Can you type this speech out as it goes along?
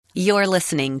You're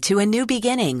listening to A New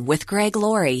Beginning with Greg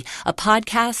Laurie, a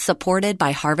podcast supported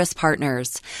by Harvest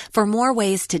Partners. For more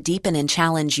ways to deepen and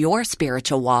challenge your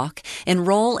spiritual walk,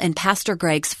 enroll in Pastor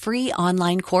Greg's free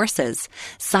online courses.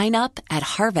 Sign up at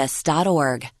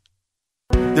harvest.org.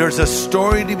 There's a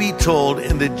story to be told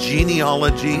in the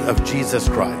genealogy of Jesus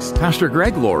Christ. Pastor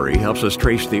Greg Laurie helps us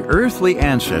trace the earthly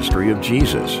ancestry of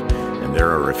Jesus. And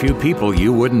there are a few people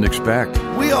you wouldn't expect.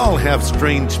 We all have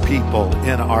strange people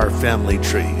in our family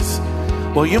trees.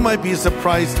 Well, you might be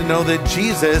surprised to know that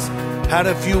Jesus had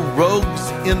a few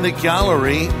rogues in the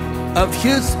gallery of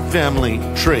his family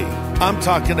tree. I'm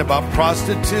talking about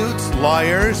prostitutes,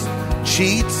 liars,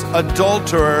 cheats,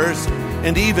 adulterers,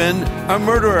 and even a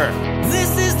murderer.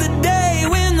 This is the day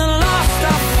when the lost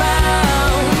are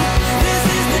found. This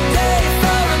is the day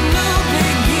for a new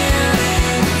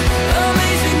beginning.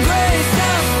 Amazing grace,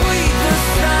 how sweet the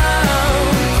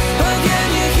sound. Again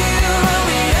you hear all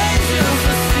the angels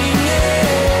are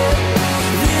singing.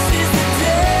 This is the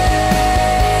day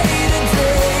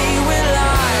when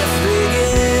life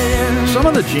begins. Some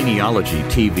of the genealogy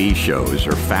TV shows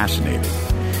are fascinating.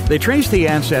 They trace the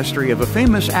ancestry of a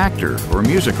famous actor or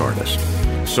music artist.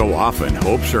 So often,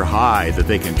 hopes are high that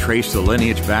they can trace the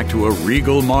lineage back to a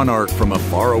regal monarch from a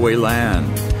faraway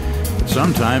land. But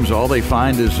sometimes all they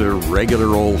find is a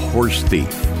regular old horse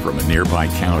thief from a nearby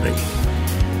county.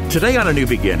 Today on A New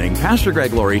Beginning, Pastor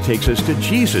Greg Laurie takes us to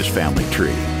Jesus' family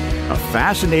tree, a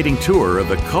fascinating tour of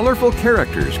the colorful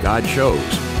characters God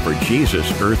chose for Jesus'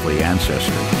 earthly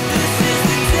ancestry.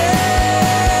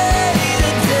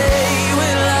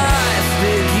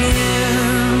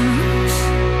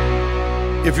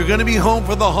 If you're going to be home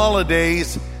for the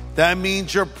holidays, that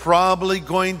means you're probably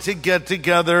going to get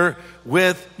together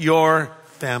with your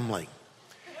family.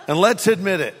 And let's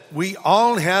admit it, we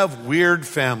all have weird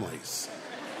families.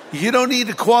 You don't need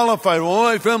to qualify, well,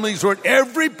 my family's weird.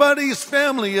 Everybody's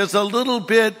family is a little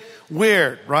bit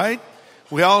weird, right?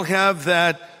 We all have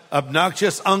that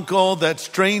obnoxious uncle, that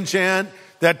strange aunt,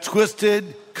 that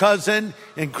twisted cousin,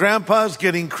 and grandpa's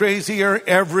getting crazier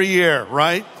every year,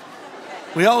 right?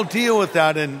 We all deal with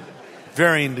that in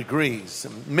varying degrees.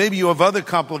 Maybe you have other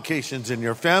complications in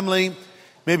your family.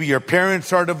 Maybe your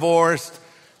parents are divorced,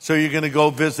 so you're going to go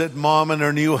visit mom and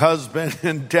her new husband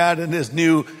and dad and his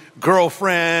new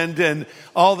girlfriend and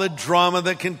all the drama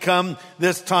that can come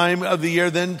this time of the year.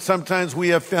 Then sometimes we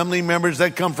have family members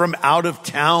that come from out of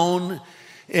town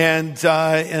and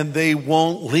they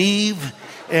won't leave.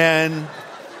 And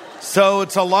so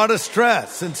it's a lot of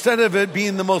stress. Instead of it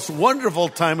being the most wonderful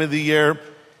time of the year,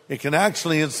 it can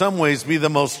actually in some ways be the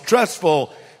most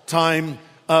stressful time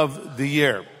of the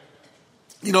year.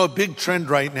 You know, a big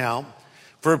trend right now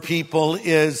for people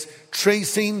is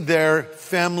tracing their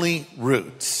family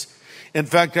roots. In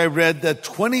fact, I read that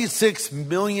 26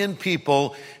 million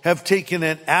people have taken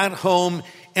an at-home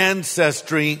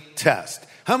ancestry test.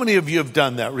 How many of you have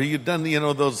done that? Where you've done,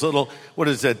 those little,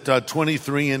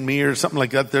 23andMe or something like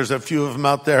that? There's a few of them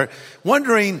out there.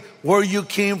 Wondering where you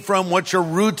came from, what your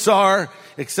roots are,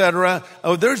 etc.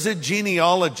 Oh, there's a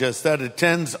genealogist that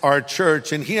attends our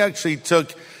church, and he actually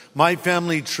took my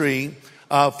family tree,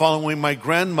 following my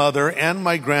grandmother and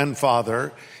my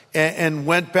grandfather, and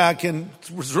went back, and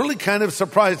it was really kind of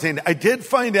surprising. I did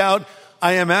find out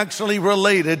I am actually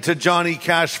related to Johnny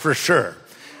Cash for sure.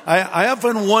 I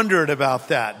often wondered about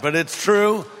that, but it's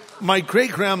true. My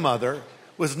great-grandmother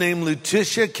was named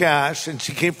Letitia Cash, and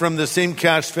she came from the same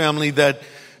Cash family that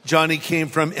Johnny came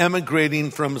from,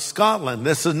 emigrating from Scotland.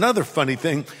 This is another funny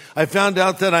thing. I found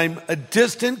out that I'm a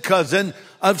distant cousin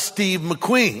of Steve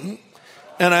McQueen,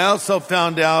 and I also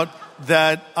found out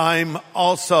that I'm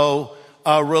also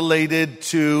related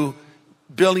to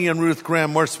Billy and Ruth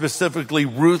Graham, more specifically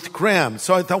Ruth Graham.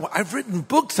 So I thought, well, I've written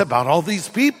books about all these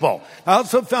people. I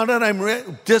also found out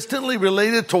I'm distantly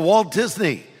related to Walt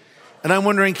Disney. And I'm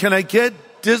wondering, can I get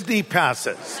Disney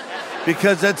passes?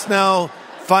 Because it's now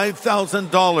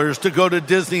 $5,000 to go to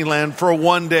Disneyland for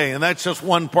one day. And that's just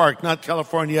one park, not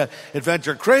California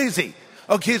Adventure. Crazy.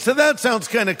 Okay, so that sounds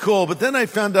kind of cool. But then I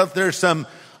found out there's some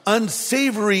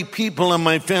unsavory people in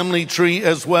my family tree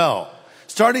as well.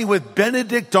 Starting with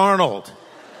Benedict Arnold.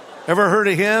 Ever heard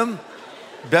of him?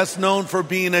 Best known for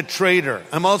being a traitor.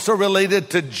 I'm also related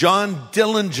to John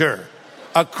Dillinger,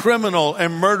 a criminal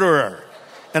and murderer.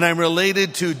 And I'm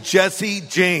related to Jesse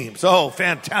James. Oh,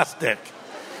 fantastic.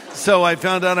 So I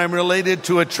found out I'm related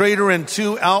to a traitor and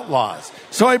two outlaws.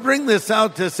 So I bring this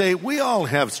out to say we all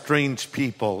have strange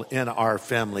people in our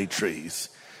family trees.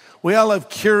 We all have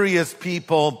curious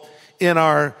people in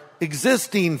our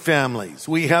existing families.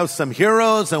 We have some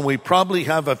heroes and we probably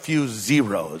have a few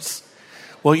zeros.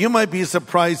 Well, you might be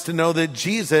surprised to know that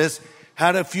Jesus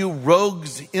had a few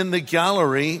rogues in the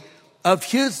gallery of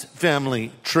his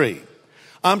family tree.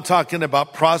 I'm talking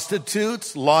about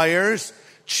prostitutes, liars,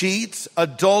 cheats,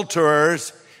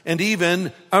 adulterers, and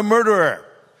even a murderer.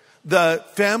 The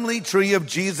family tree of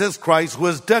Jesus Christ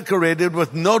was decorated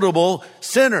with notable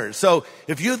sinners. So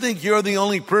if you think you're the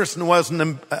only person who has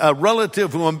a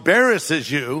relative who embarrasses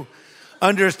you,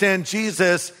 understand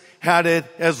Jesus had it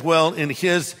as well in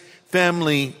his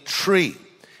family tree.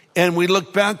 And we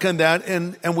look back on that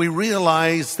and we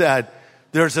realize that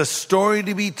there's a story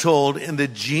to be told in the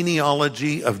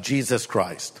genealogy of Jesus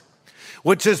Christ,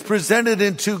 which is presented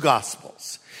in two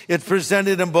gospels. It's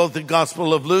presented in both the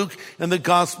Gospel of Luke and the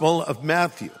Gospel of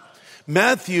Matthew.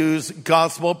 Matthew's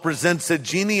gospel presents the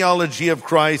genealogy of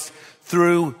Christ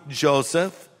through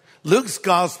Joseph. Luke's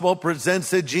gospel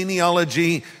presents the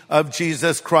genealogy of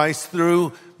Jesus Christ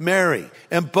through Mary.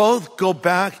 And both go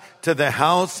back to the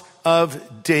house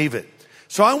of David.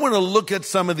 So I want to look at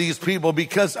some of these people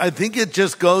because I think it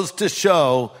just goes to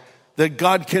show that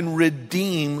God can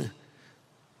redeem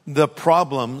the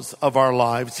problems of our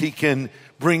lives. He can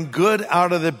bring good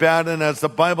out of the bad. And as the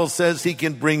Bible says, he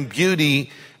can bring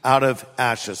beauty out of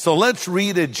ashes. So let's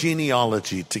read a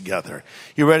genealogy together.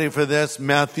 You ready for this?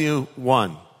 Matthew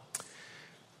 1,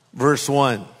 verse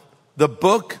 1. The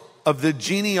book of the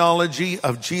genealogy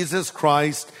of Jesus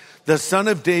Christ, the son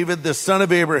of David, the son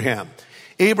of Abraham.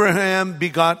 Abraham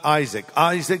begot Isaac.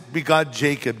 Isaac begot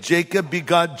Jacob. Jacob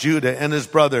begot Judah and his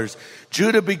brothers.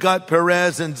 Judah begot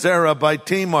Perez and Zerah by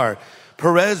Tamar.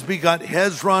 Perez begot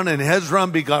Hezron, and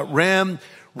Hezron begot Ram.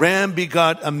 Ram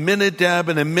begot Amminadab,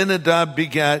 and Amminadab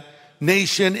begat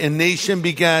Nation, and Nation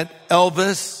begat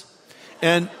Elvis.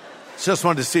 And just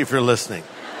wanted to see if you're listening.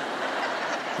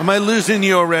 Am I losing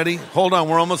you already? Hold on,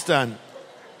 we're almost done.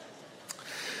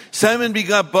 Simon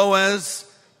begot Boaz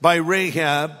by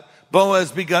Rahab.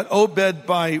 Boaz begot Obed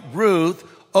by Ruth.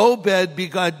 Obed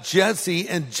begot Jesse,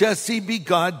 and Jesse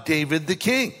begot David the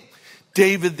king.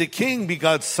 David the king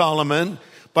begot Solomon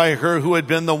by her who had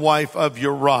been the wife of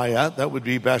Uriah. That would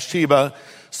be Bathsheba.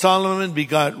 Solomon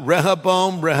begot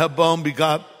Rehoboam. Rehoboam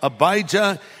begot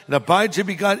Abijah, and Abijah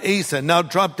begot Asa. Now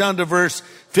drop down to verse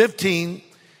 15.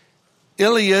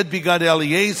 Eliad begot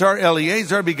Eleazar.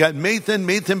 Eleazar begot Mathan.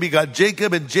 Mathan begot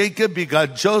Jacob, and Jacob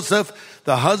begot Joseph,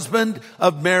 the husband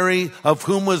of Mary, of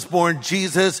whom was born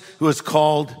Jesus, who is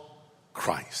called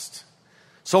Christ.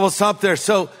 So we'll stop there.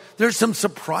 So there's some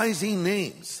surprising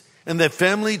names in the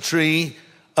family tree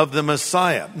of the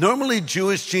Messiah. Normally,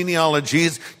 Jewish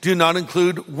genealogies do not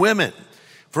include women.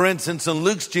 For instance, in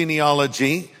Luke's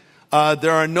genealogy,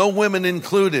 there are no women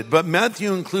included, but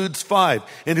Matthew includes 5.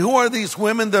 And who are these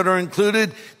women that are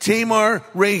included? Tamar,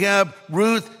 Rahab,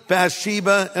 Ruth,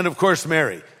 Bathsheba, and of course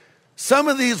Mary. Some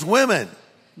of these women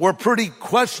were pretty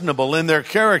questionable in their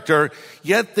character,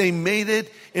 yet they made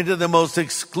it into the most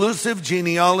exclusive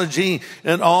genealogy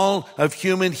in all of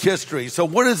human history. So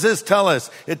what does this tell us?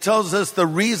 It tells us the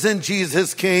reason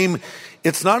Jesus came,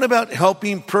 it's not about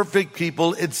helping perfect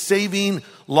people, it's saving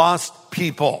lost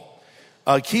people.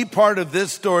 A key part of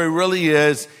this story really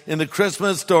is, in the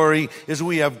Christmas story, is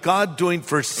we have God doing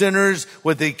for sinners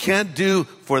what they can't do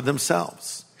for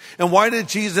themselves. And why did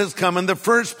Jesus come in the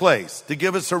first place? To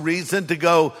give us a reason to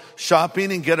go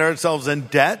shopping and get ourselves in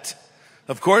debt?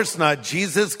 Of course not.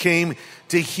 Jesus came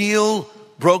to heal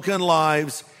broken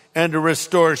lives and to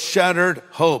restore shattered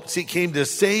hopes. He came to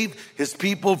save his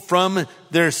people from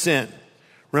their sin.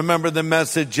 Remember, the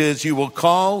message is, you will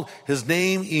call his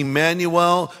name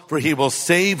Emmanuel, for he will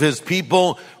save his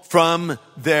people from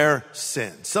their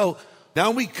sin. So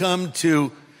now we come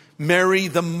to Mary,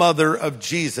 the mother of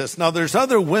Jesus. Now there's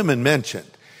other women mentioned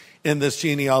in this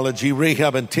genealogy,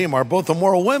 Rahab and Tamar, both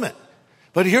immoral women.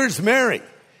 But here's Mary,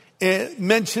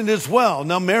 mentioned as well.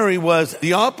 Now Mary was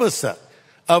the opposite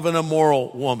of an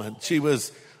immoral woman. She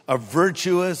was a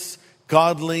virtuous,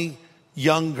 godly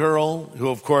young girl who,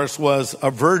 of course, was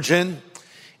a virgin,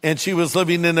 and she was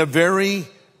living in a very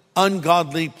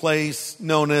ungodly place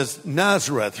known as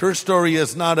Nazareth. Her story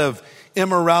is not of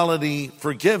immorality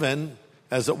forgiven,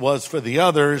 as it was for the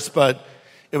others, but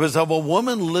it was of a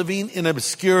woman living in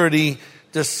obscurity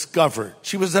discovered.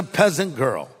 She was a peasant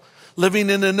girl living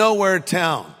in a nowhere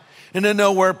town, in a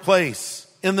nowhere place,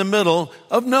 in the middle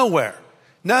of nowhere.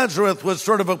 Nazareth was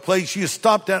sort of a place you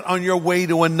stopped at on your way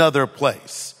to another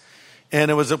place. And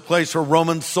it was a place where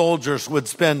Roman soldiers would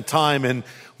spend time, and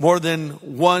more than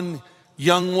one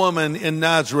young woman in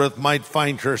Nazareth might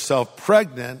find herself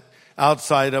pregnant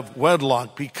outside of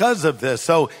wedlock because of this.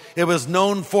 So it was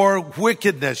known for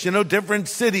wickedness. You know, different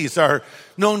cities are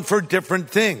known for different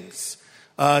things.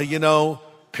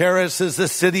 Paris is the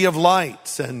city of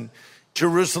lights, and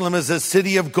Jerusalem is a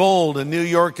city of gold, and New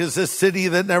York is a city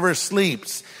that never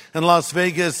sleeps. And Las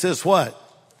Vegas is what?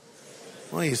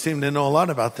 Well, you seem to know a lot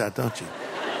about that, don't you?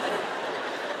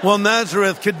 Well,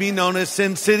 Nazareth could be known as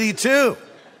Sin City too.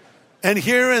 And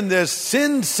here in this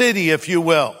Sin City, if you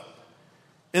will,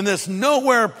 in this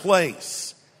nowhere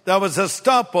place, that was a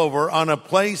stopover on a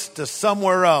place to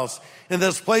somewhere else. In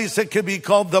this place that could be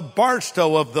called the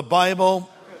Barstow of the Bible.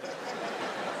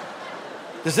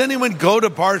 Does anyone go to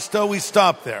Barstow? We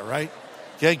stop there, right?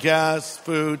 Get gas,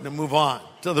 food, and move on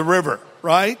to the river,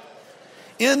 right?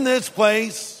 In this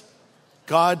place,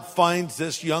 God finds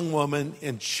this young woman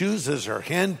and chooses her,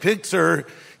 handpicks her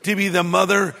to be the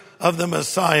mother of the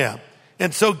Messiah.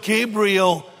 And so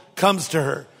Gabriel comes to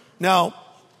her. Now,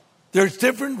 there's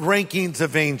different rankings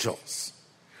of angels.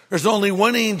 There's only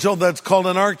one angel that's called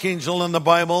an archangel in the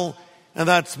Bible, and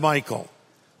that's Michael.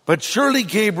 But surely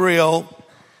Gabriel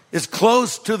is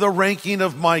close to the ranking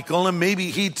of Michael, and maybe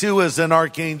he too is an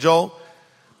archangel,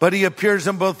 but he appears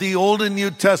in both the Old and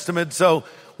New Testament. So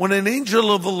when an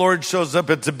angel of the Lord shows up,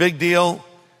 it's a big deal.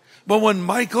 But when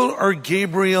Michael or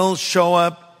Gabriel show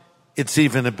up, it's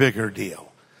even a bigger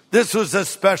deal. This was a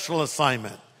special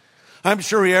assignment. I'm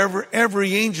sure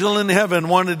every angel in heaven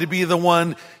wanted to be the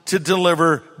one to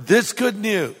deliver this good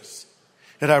news.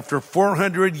 And after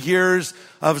 400 years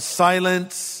of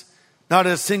silence, not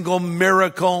a single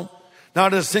miracle,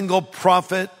 not a single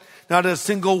prophet, not a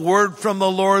single word from the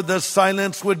Lord, the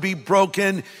silence would be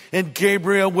broken, and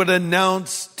Gabriel would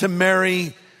announce to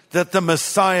Mary that the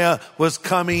Messiah was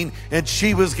coming, and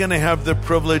she was going to have the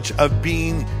privilege of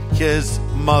being his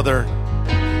mother.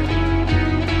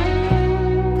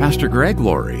 Pastor Greg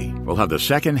Laurie will have the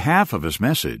second half of his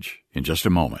message in just a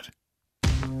moment.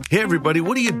 Hey everybody,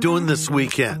 what are you doing this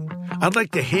weekend? I'd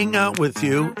like to hang out with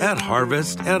you at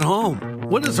Harvest at Home.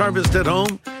 What is Harvest at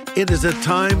Home? It is a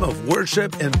time of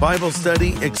worship and Bible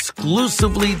study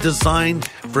exclusively designed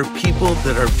for people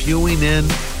that are viewing in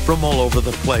from all over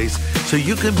the place. So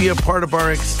you can be a part of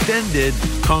our extended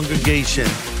congregation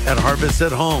at Harvest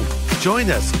at Home. Join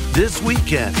us this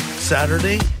weekend,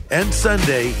 Saturday and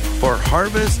Sunday, for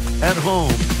Harvest at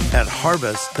Home at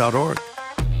harvest.org.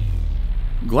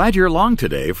 Glad you're along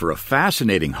today for a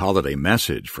fascinating holiday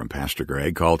message from Pastor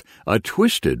Greg called A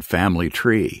Twisted Family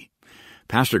Tree.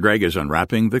 Pastor Greg is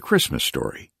unwrapping the Christmas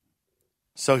story.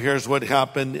 So here's what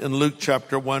happened in Luke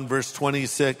chapter 1, verse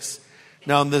 26.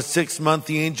 Now in the 6th month,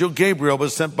 the angel Gabriel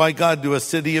was sent by God to a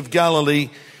city of Galilee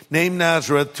named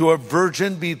Nazareth, to a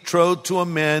virgin betrothed to a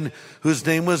man whose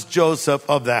name was Joseph,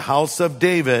 of the house of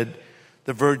David.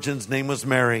 The virgin's name was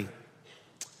Mary.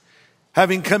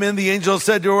 Having come in, the angel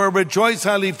said to her, "Rejoice,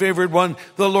 highly favored one,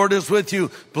 the Lord is with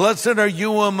you. Blessed are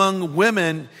you among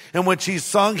women." And when she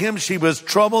saw him, she was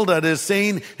troubled at his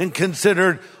saying and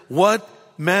considered what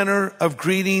manner of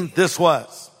greeting this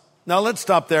was. Now let's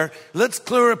stop there. Let's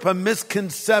clear up a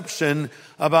misconception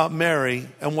about Mary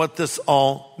and what this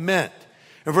all meant.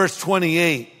 In verse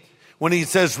 28, when he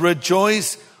says,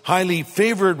 "Rejoice, highly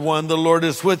favored one, the Lord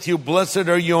is with you. Blessed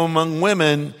are you among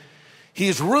women,"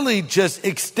 he's really just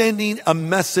extending a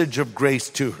message of grace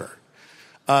to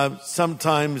her.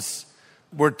 Sometimes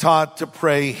we're taught to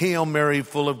pray, "Hail Mary,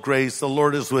 full of grace, the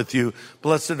Lord is with you.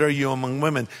 Blessed are you among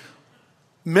women."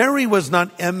 Mary was not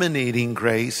emanating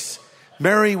grace.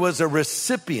 Mary was a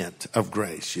recipient of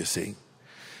grace, you see.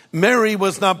 Mary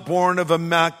was not born of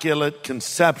immaculate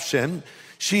conception.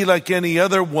 She, like any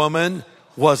other woman,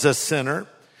 was a sinner.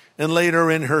 And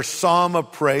later in her psalm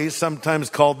of praise,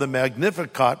 sometimes called the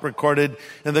Magnificat, recorded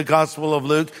in the Gospel of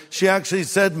Luke, she actually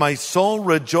said, "My soul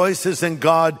rejoices in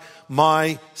God,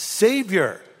 my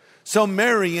Savior." So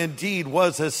Mary indeed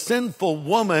was a sinful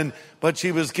woman, but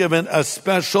she was given a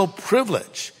special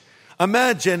privilege.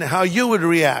 Imagine how you would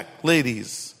react,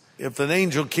 ladies, if an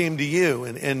angel came to you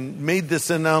and made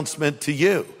this announcement to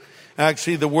you.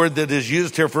 Actually, the word that is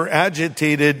used here for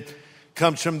agitated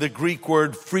comes from the Greek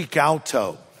word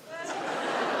freakauto.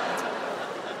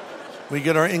 We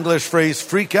get our English phrase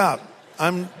freak out.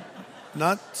 I'm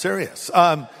not serious.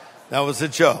 That was a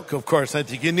joke. Of course, I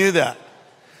think you knew that.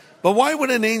 But why would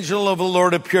an angel of the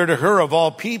Lord appear to her of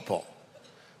all people?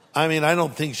 I mean, I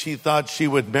don't think she thought she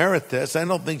would merit this. I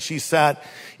don't think she sat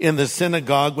in the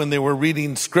synagogue when they were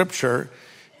reading scripture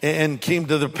and came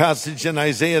to the passage in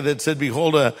Isaiah that said,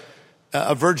 "Behold,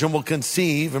 a virgin will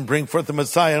conceive and bring forth the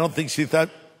Messiah." I don't think she thought,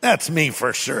 "That's me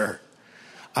for sure."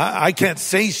 I can't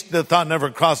say the thought never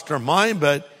crossed her mind,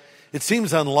 but it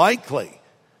seems unlikely.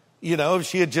 You know, if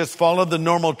she had just followed the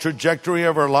normal trajectory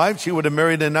of her life, she would have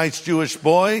married a nice Jewish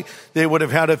boy. They would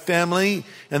have had a family,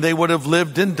 and they would have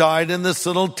lived and died in this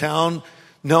little town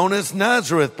known as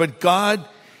Nazareth. But God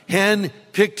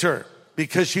handpicked her.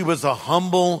 because she was a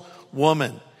humble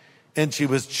woman and she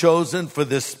was chosen for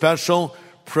this special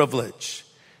privilege.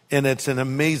 And it's an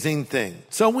amazing thing.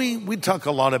 So we talk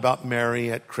a lot about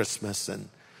Mary at Christmas, and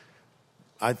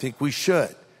I think we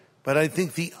should. But I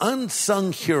think the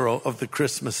unsung hero of the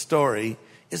Christmas story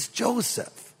is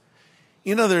Joseph.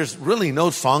 You know, there's really no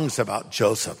songs about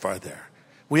Joseph, are there?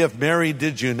 We have Mary,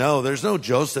 Did You Know? There's no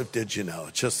Joseph, Did You Know?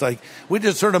 It's just like, we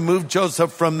just sort of moved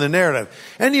Joseph from the narrative.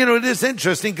 And you know, it is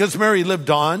interesting because Mary lived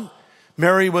on.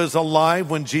 Mary was alive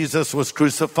when Jesus was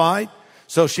crucified.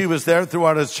 So she was there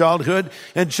throughout his childhood.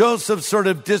 And Joseph sort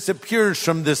of disappears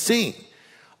from the scene.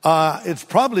 It's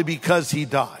probably because he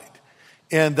died.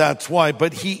 And that's why.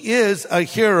 But he is a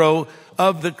hero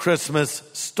of the Christmas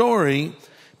story,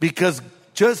 because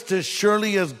just as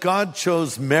surely as God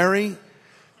chose Mary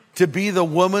to be the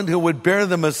woman who would bear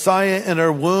the Messiah in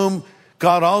her womb,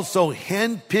 God also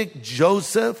handpicked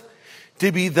Joseph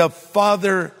to be the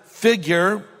father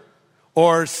figure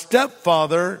or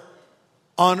stepfather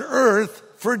on earth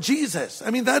for Jesus.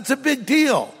 I mean, that's a big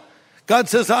deal. God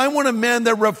says, I want a man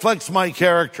that reflects my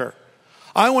character.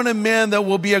 I want a man that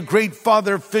will be a great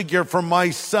father figure for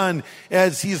my son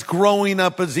as he's growing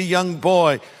up as a young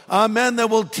boy. A man that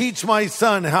will teach my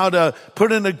son how to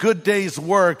put in a good day's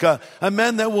work. A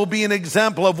man that will be an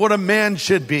example of what a man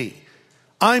should be.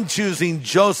 I'm choosing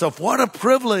Joseph. What a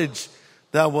privilege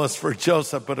that was for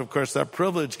Joseph. But of course, that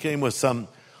privilege came with some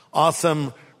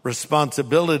awesome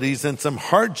responsibilities and some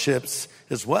hardships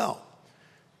as well.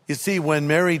 You see, when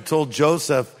Mary told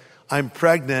Joseph, I'm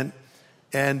pregnant,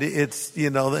 and it's, you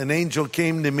know, an angel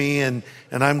came to me and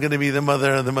I'm going to be the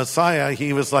mother of the Messiah,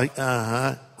 he was like,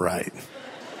 right.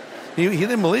 He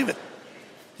didn't believe it.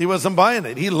 He wasn't buying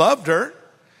it. He loved her,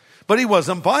 but he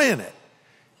wasn't buying it.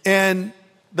 And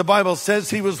the Bible says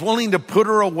he was willing to put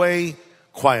her away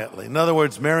quietly. In other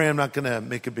words, Mary, I'm not going to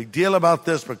make a big deal about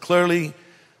this, but clearly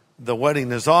the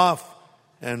wedding is off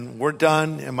and we're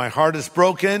done and my heart is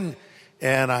broken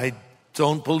and I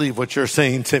don't believe what you're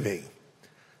saying to me.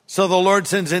 So the Lord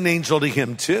sends an angel to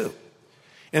him too.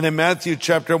 And in Matthew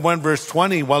chapter 1 verse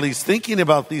 20, while he's thinking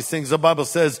about these things, the Bible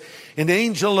says, an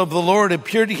angel of the Lord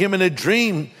appeared to him in a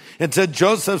dream and said,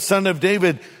 Joseph, son of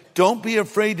David, don't be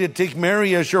afraid to take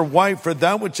Mary as your wife, for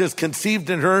that which is conceived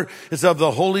in her is of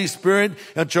the Holy Spirit,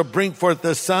 and shall bring forth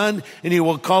a son, and he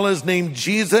will call his name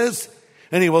Jesus,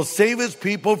 and he will save his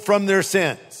people from their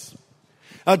sins.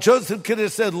 Now Joseph could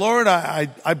have said, Lord,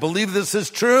 I believe this is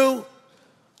true,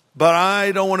 but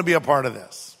I don't want to be a part of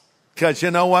this. Because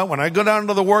you know what? When I go down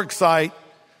to the work site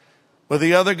with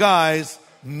the other guys,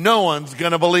 no one's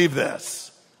going to believe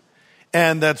this.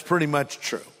 And that's pretty much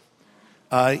true.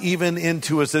 Even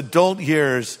into his adult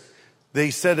years, they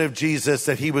said of Jesus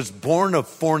that he was born of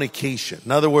fornication.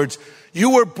 In other words,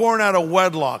 you were born out of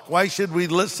wedlock. Why should we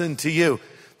listen to you?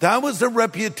 That was the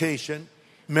reputation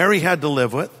Mary had to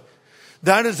live with.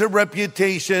 That is a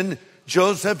reputation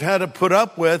Joseph had to put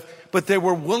up with. But they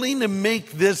were willing to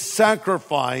make this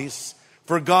sacrifice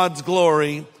for God's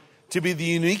glory to be the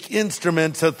unique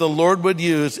instruments that the Lord would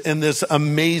use in this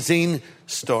amazing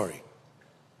story.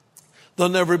 There'll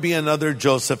never be another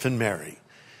Joseph and Mary.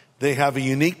 They have a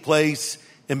unique place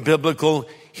in biblical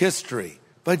history,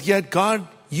 but yet God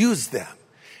used them.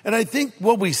 And I think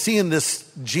what we see in this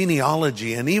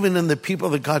genealogy and even in the people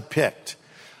that God picked,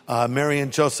 Mary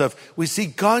and Joseph, we see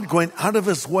God going out of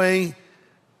his way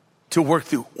to work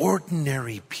through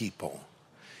ordinary people.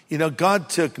 You know, God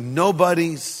took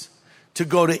nobodies to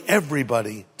go to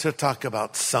everybody to talk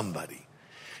about somebody.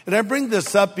 And I bring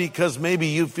this up because maybe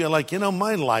you feel like, you know,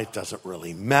 my life doesn't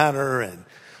really matter and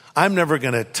I'm never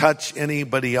going to touch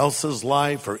anybody else's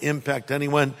life or impact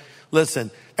anyone.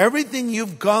 Listen, everything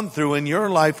you've gone through in your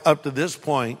life up to this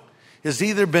point has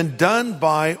either been done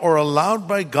by or allowed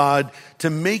by God to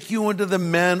make you into the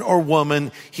man or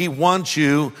woman he wants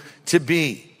you to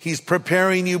be. He's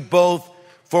preparing you both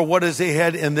for what is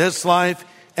ahead in this life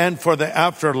and for the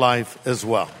afterlife as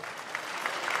well.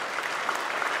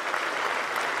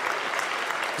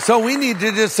 So we need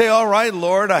to just say, all right,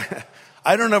 Lord,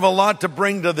 I don't have a lot to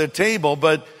bring to the table,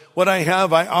 but what I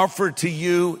have, I offer to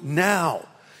you now.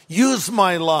 Use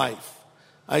my life.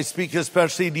 I speak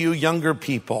especially to you younger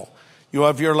people. You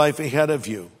have your life ahead of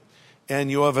you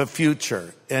and you have a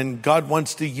future and God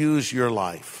wants to use your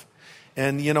life.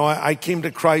 And, you know, I came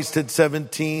to Christ at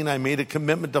 17. I made a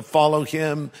commitment to follow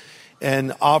him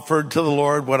and offered to the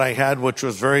Lord what I had, which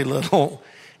was very little.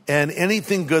 And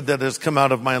anything good that has come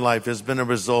out of my life has been a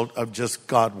result of just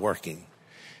God working.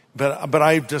 But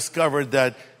I've discovered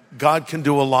that God can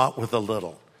do a lot with a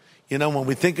little. You know, when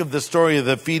we think of the story of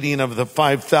the feeding of the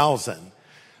 5,000,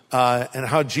 and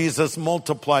how Jesus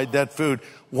multiplied that food.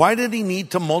 Why did he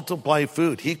need to multiply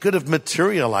food? He could have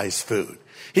materialized food.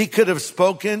 He could have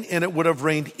spoken and it would have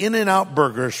rained In-N-Out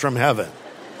burgers from heaven,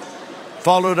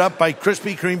 followed up by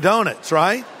Krispy Kreme donuts,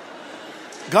 right?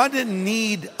 God didn't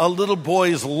need a little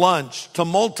boy's lunch to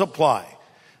multiply.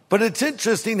 But it's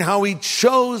interesting how he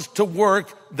chose to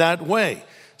work that way.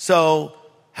 So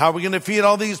how are we going to feed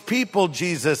all these people,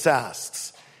 Jesus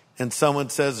asks. And someone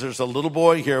says there's a little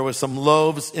boy here with some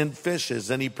loaves and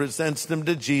fishes, and he presents them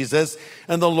to Jesus,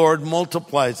 and the Lord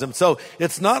multiplies them. So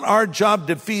it's not our job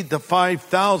to feed the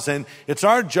 5,000. It's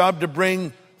our job to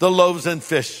bring the loaves and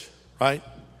fish, right?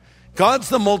 God's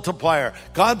the multiplier.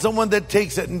 God's the one that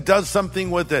takes it and does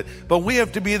something with it. But we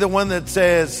have to be the one that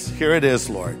says, here it is,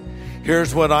 Lord.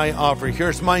 Here's what I offer.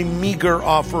 Here's my meager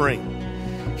offering.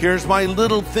 Here's my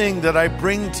little thing that I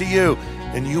bring to you.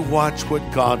 And you watch what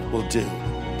God will do.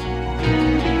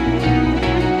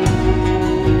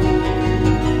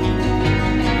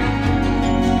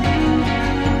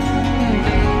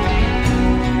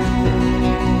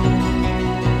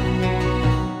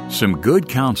 Some good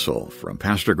counsel from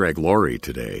Pastor Greg Laurie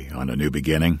today on A New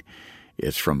Beginning.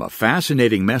 It's from a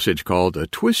fascinating message called A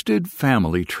Twisted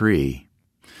Family Tree.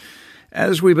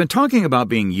 As we've been talking about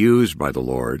being used by the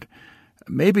Lord,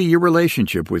 maybe your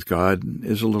relationship with God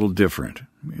is a little different.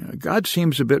 God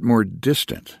seems a bit more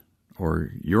distant, or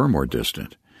you're more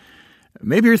distant.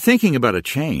 Maybe you're thinking about a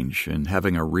change and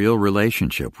having a real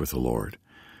relationship with the Lord.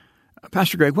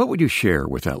 Pastor Greg, what would you share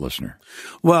with that listener?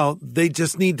 Well, they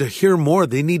just need to hear more.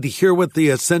 They need to hear what the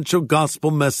essential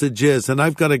gospel message is. And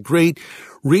I've got a great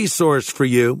resource for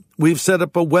you. We've set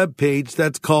up a web page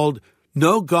that's called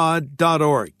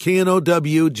knowgod.org,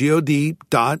 knowgod.org.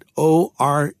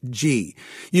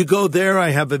 You go there, I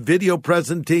have a video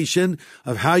presentation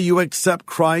of how you accept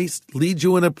Christ, lead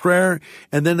you in a prayer,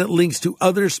 and then it links to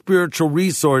other spiritual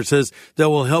resources that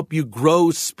will help you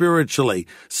grow spiritually.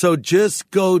 So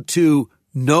just go to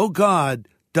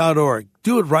knowgod.org.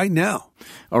 Do it right now.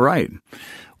 All right.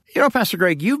 You know, Pastor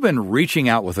Greg, you've been reaching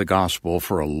out with the gospel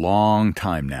for a long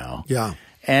time now. Yeah.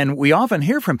 And we often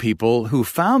hear from people who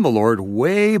found the Lord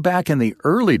way back in the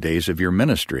early days of your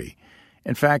ministry.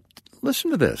 In fact, listen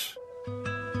to this.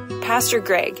 Pastor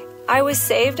Greg, I was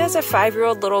saved as a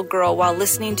 5-year-old little girl while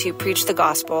listening to you preach the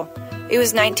gospel. It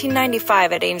was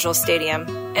 1995 at Angel Stadium,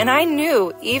 and I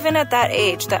knew, even at that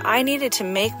age, that I needed to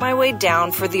make my way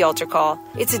down for the altar call.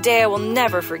 It's a day I will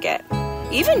never forget.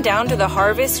 Even down to the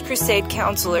Harvest Crusade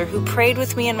counselor who prayed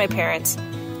with me and my parents.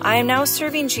 I am now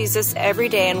serving Jesus every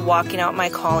day and walking out my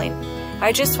calling.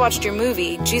 I just watched your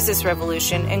movie, Jesus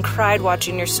Revolution, and cried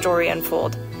watching your story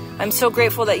unfold. I'm so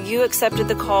grateful that you accepted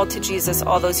the call to Jesus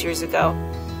all those years ago.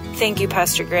 Thank you,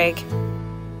 Pastor Greg.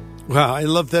 Wow, I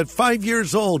love that. 5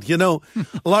 years old. You know,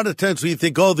 a lot of times we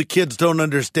think, oh, the kids don't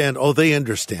understand. Oh, they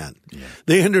understand. Yeah.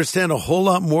 They understand a whole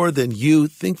lot more than you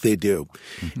think they do.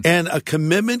 And a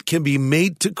commitment can be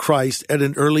made to Christ at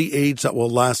an early age that will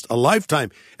last a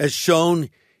lifetime, as shown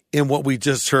in what we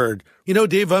just heard. You know,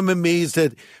 Dave, I'm amazed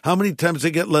at how many times I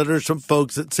get letters from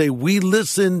folks that say, we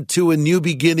listened to A New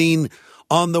Beginning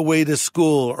on the way to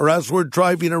school or as we're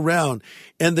driving around.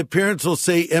 And the parents will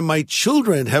say, and my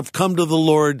children have come to the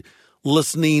Lord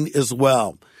listening as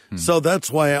well. So that's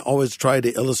why I always try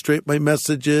to illustrate my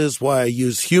messages, why I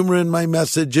use humor in my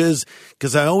messages,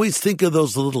 because I always think of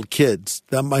those little kids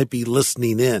that might be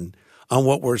listening in on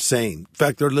what we're saying. In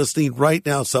fact, they're listening right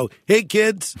now. So, hey,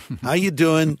 kids, how you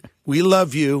doing? We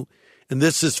love you, and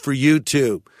this is for you,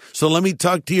 too. So let me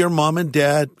talk to your mom and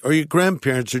dad or your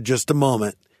grandparents for just a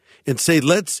moment and say,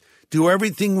 let's do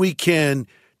everything we can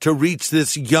to reach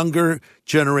this younger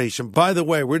generation. By the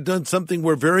way, we're doing something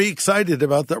we're very excited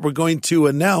about that we're going to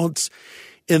announce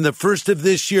in the first of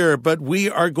this year, but we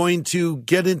are going to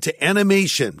get into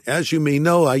animation. As you may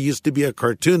know, I used to be a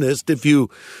cartoonist. If you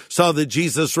saw the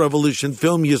Jesus Revolution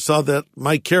film, you saw that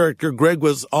my character, Greg,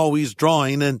 was always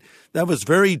drawing, and that was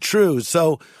very true.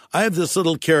 So I have this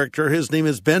little character. His name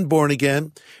is Ben Born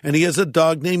Again, and he has a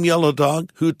dog named Yellow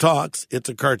Dog who talks. It's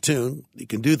a cartoon. You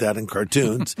can do that in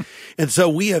cartoons. And so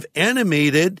we have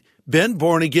animated Ben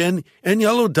Born Again and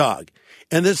Yellow Dog.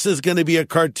 And this is going to be a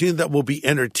cartoon that will be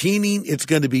entertaining. It's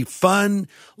going to be fun,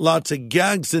 lots of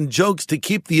gags and jokes to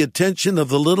keep the attention of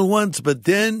the little ones. But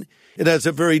then it has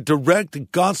a very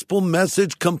direct gospel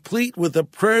message, complete with a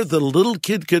prayer that a little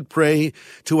kid could pray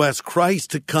to ask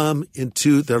Christ to come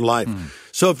into their life.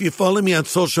 So if you follow me on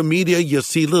social media, you'll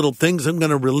see little things I'm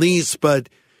going to release. But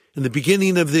in the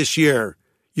beginning of this year,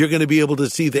 you're going to be able to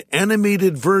see the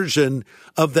animated version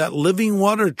of that living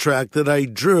water track that I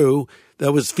drew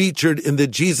that was featured in the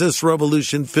Jesus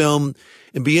Revolution film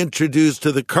and be introduced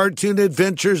to the cartoon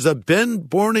adventures of Ben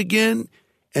Born Again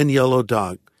and Yellow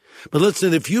Dog. But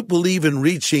listen, if you believe in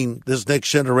reaching this next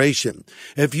generation,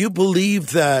 if you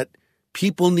believe that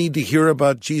people need to hear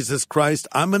about Jesus Christ,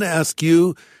 I'm going to ask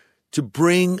you to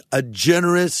bring a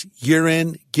generous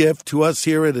year-end gift to us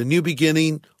here at A New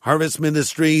Beginning, Harvest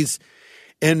Ministries.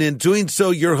 And in doing so,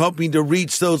 you're helping to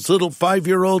reach those little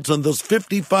 5-year-olds and those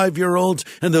 55-year-olds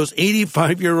and those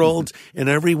 85-year-olds and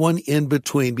everyone in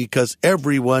between, because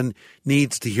everyone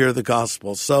needs to hear the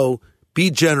gospel. So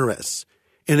be generous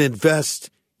and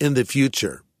invest in the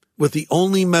future with the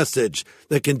only message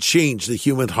that can change the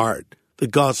human heart, the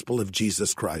gospel of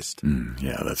Jesus Christ.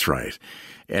 Yeah, that's right.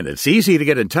 And it's easy to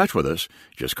get in touch with us.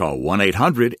 Just call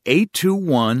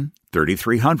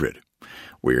 1-800-821-3300.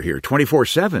 We're here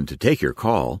 24/7 to take your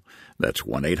call. That's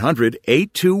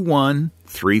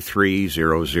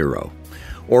 1-800-821-3300.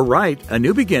 Or write A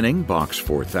New Beginning, Box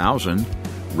 4000,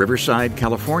 Riverside,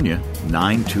 California,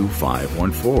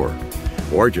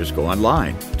 92514. Or just go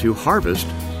online to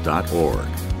harvest.org.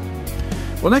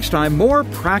 Well, next time, more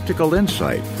practical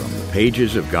insight from the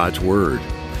pages of God's Word.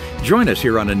 Join us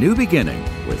here on A New Beginning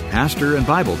with pastor and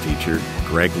Bible teacher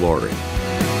Greg Laurie.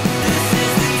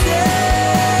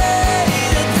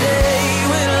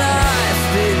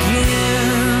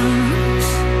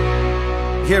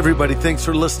 Hey, everybody. Thanks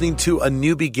for listening to A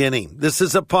New Beginning. This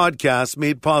is a podcast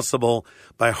made possible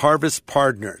by Harvest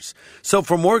Partners. So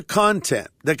for more content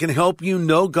that can help you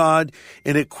know God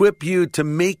and equip you to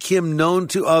make Him known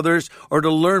to others, or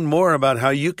to learn more about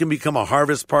how you can become a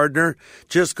Harvest Partner,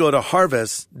 just go to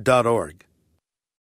harvest.org.